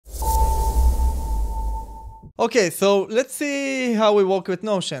Okay, so let's see how we work with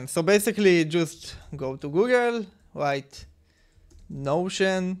Notion. So basically just go to Google, write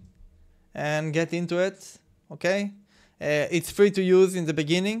Notion, and get into it, okay? It's free to use in the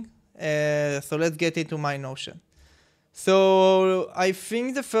beginning, so let's get into my Notion. So I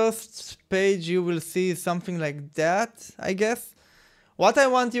think the first page you will see is something like that, I guess. What I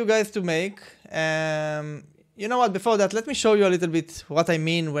want you guys to make, you know what, before that, let me show you a little bit what I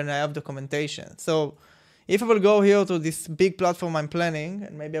mean when I have documentation. So if I will go here to this big platform I'm planning,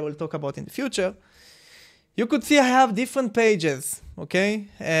 and maybe I will talk about in the future, you could see I have different pages, okay?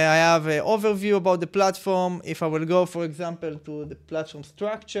 I have an overview about the platform. If I will go, for example, to the platform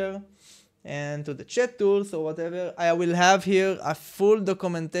structure and to the chat tools or whatever, I will have here a full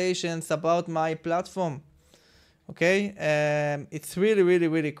documentation about my platform, okay? It's really, really,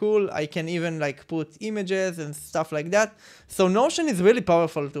 really cool. I can even like put images and stuff like that. So Notion is really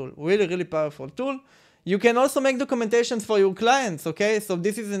powerful tool, really, really powerful tool. You can also make documentations for your clients, okay? So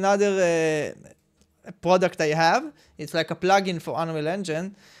this is another product I have. It's like a plugin for Unreal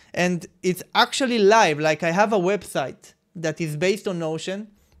Engine, and it's actually live. Like I have a website that is based on Notion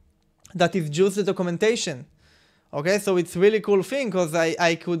that is just the documentation, okay? So it's really cool thing because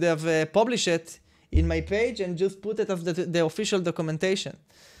I could have published it in my page and just put it as the official documentation.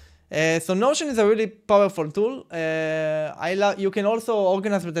 So Notion is a really powerful tool. You can also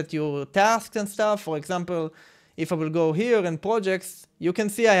organize with it your tasks and stuff. For example, if I will go here in projects, you can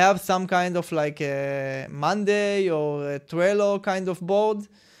see I have some kind of like a Monday or a Trello kind of board.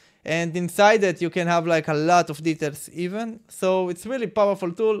 And inside it, you can have like a lot of details even. So it's really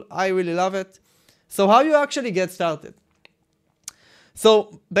powerful tool. I really love it. So how you actually get started?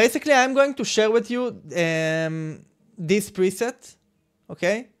 So basically, I'm going to share with you this preset,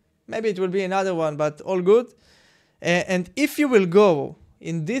 okay? Maybe it will be another one, but all good. And if you will go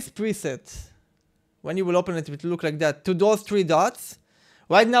in this preset, when you will open it, it will look like that, to those three dots.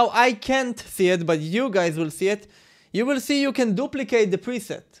 Right now, I can't see it, but you guys will see it. You will see you can duplicate the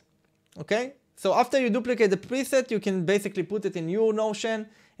preset, okay? So after you duplicate the preset, you can basically put it in your Notion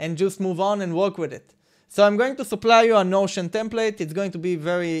and just move on and work with it. So I'm going to supply you a Notion template. It's going to be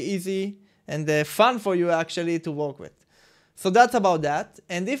very easy and fun for you actually to work with. So that's about that.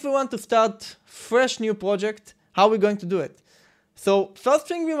 And if we want to start fresh new project, how are we going to do it? So first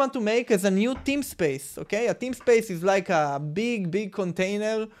thing we want to make is a new team space, okay? A team space is like a big, big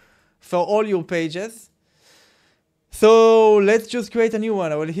container for all your pages. So let's just create a new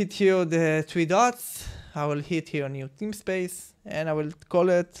one. I will hit here the three dots. I will hit here new team space and I will call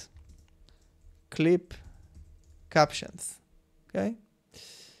it ClipCaptions, okay?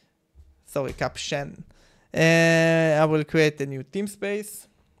 Sorry, caption. I will create a new team space.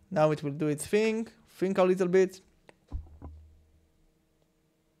 Now it will do its thing. Think a little bit.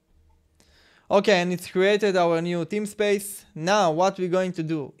 Okay, and it's created our new team space. Now what we're going to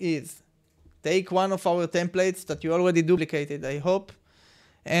do is take one of our templates that you already duplicated, I hope.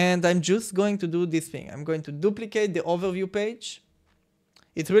 And I'm just going to do this thing. I'm going to duplicate the overview page.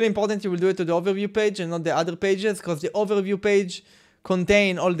 It's really important you will do it to the overview page and not the other pages, because the overview page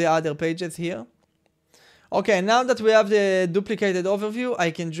contains all the other pages here. Okay, now that we have the duplicated overview,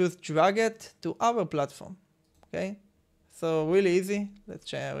 I can just drag it to our platform, okay? So really easy.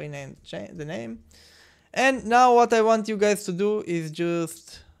 Let's rename the name. And now what I want you guys to do is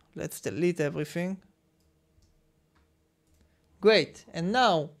just, let's delete everything. Great, and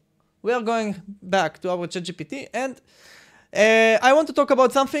now we are going back to our ChatGPT, and I want to talk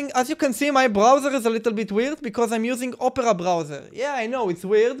about something. As you can see, my browser is a little bit weird because I'm using Opera browser. Yeah, I know it's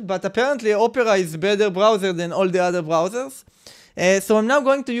weird, but apparently Opera is better browser than all the other browsers. So I'm now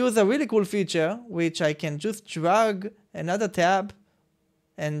going to use a really cool feature, which I can just drag another tab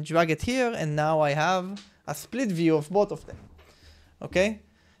and drag it here, and now I have a split view of both of them. Okay?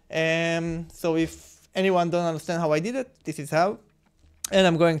 So if anyone don't understand how I did it, this is how. And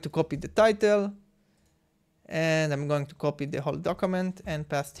I'm going to copy the title. And I'm going to copy the whole document and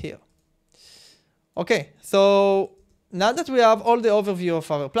paste here. Okay, so now that we have all the overview of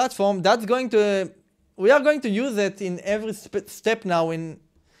our platform, we are going to use it in every step now in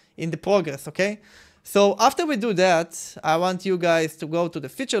the progress, okay? So after we do that, I want you guys to go to the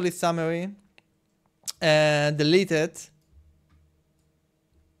feature list summary and delete it.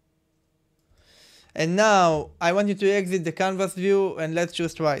 And now I want you to exit the canvas view and let's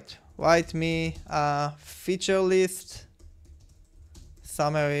just write me a feature list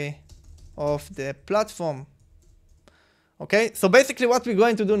summary of the platform. Okay, so basically what we're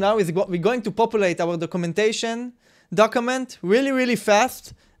going to do now is we're going to populate our documentation document really, really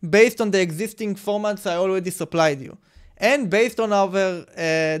fast based on the existing formats I already supplied you. And based on our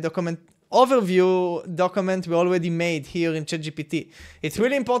overview document we already made here in ChatGPT. It's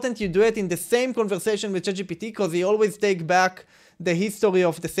really important you do it in the same conversation with ChatGPT because he always take back the history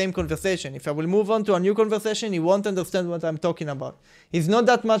of the same conversation. If I will move on to a new conversation, he won't understand what I'm talking about. He's not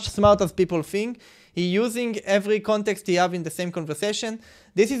that much smart as people think. He's using every context he have in the same conversation.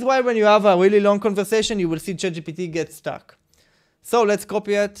 This is why when you have a really long conversation, you will see ChatGPT get stuck. So let's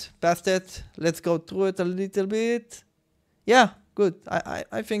copy it, paste it. Let's go through it a little bit. Yeah, good.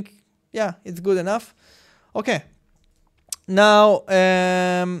 I think, yeah, it's good enough. Okay. Now,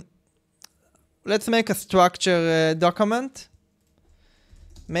 let's make a structure document.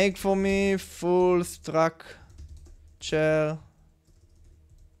 Make for me full structure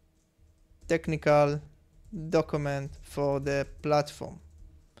technical document for the platform.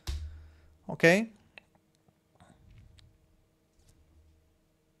 Okay.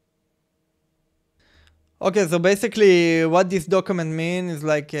 Okay, so basically what this document means is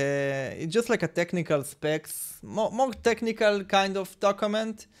like, it's just like a technical specs, more technical kind of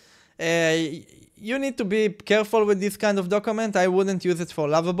document. You need to be careful with this kind of document. I wouldn't use it for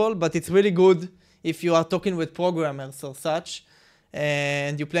Lovable, but it's really good if you are talking with programmers or such,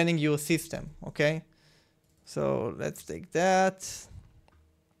 and you're planning your system, okay? So let's take that.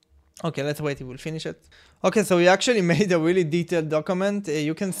 Okay, let's wait, he will finish it. Okay, so we actually made a really detailed document.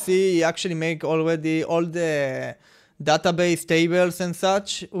 You can see he actually make already all the database tables and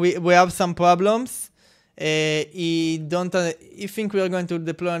such. We have some problems. He think we are going to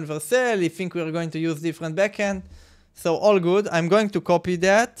deploy on Vercel. He think we are going to use different backend. So all good. I'm going to copy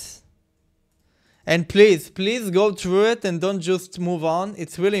that. And please go through it and don't just move on.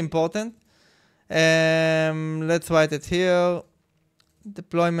 It's really important. Let's write it here.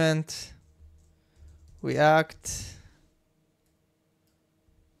 Deployment, React.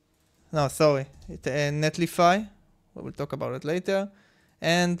 No, sorry. Netlify. We will talk about it later.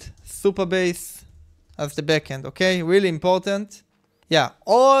 And Supabase as the backend, okay? Really important. Yeah,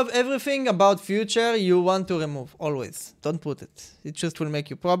 everything about future you want to remove, always. Don't put it. It just will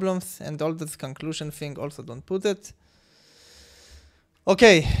make you problems. And all this conclusion thing, also don't put it.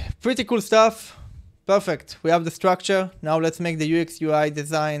 Okay, pretty cool stuff. Perfect. We have the structure. Now let's make the UX UI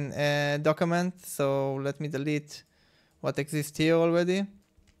design document. So let me delete what exists here already.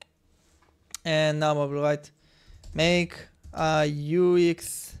 And now I will write make a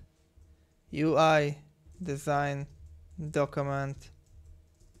UX UI design document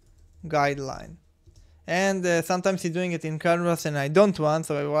guideline. And sometimes you're doing it in Canvas and I don't want,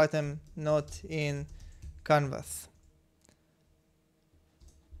 so I write them not in Canvas.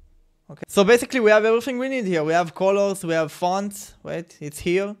 Okay. So basically we have everything we need here. We have colors, we have fonts, right? It's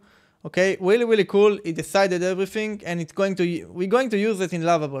here. Okay, really, really cool. It decided everything and we're going to use it in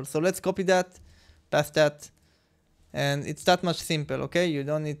Lovable. So let's copy that, paste that, and it's that much simple, okay? You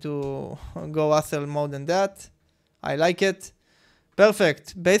don't need to go hustle more than that. I like it.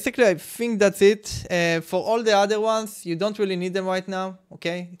 Perfect. Basically, I think that's it. For all the other ones, you don't really need them right now,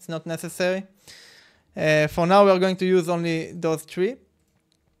 okay? It's not necessary. For now, we're going to use only those three.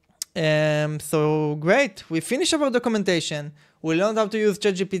 So great. We finished our documentation. We learned how to use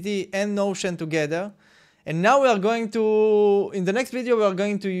ChatGPT and Notion together. And now we are going to, in the next video, we are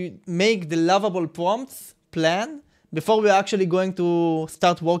going to make the Lovable prompts plan before we're actually going to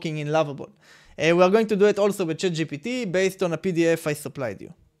start working in Lovable. We are going to do it also with ChatGPT based on a PDF I supplied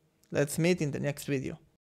you. Let's meet in the next video.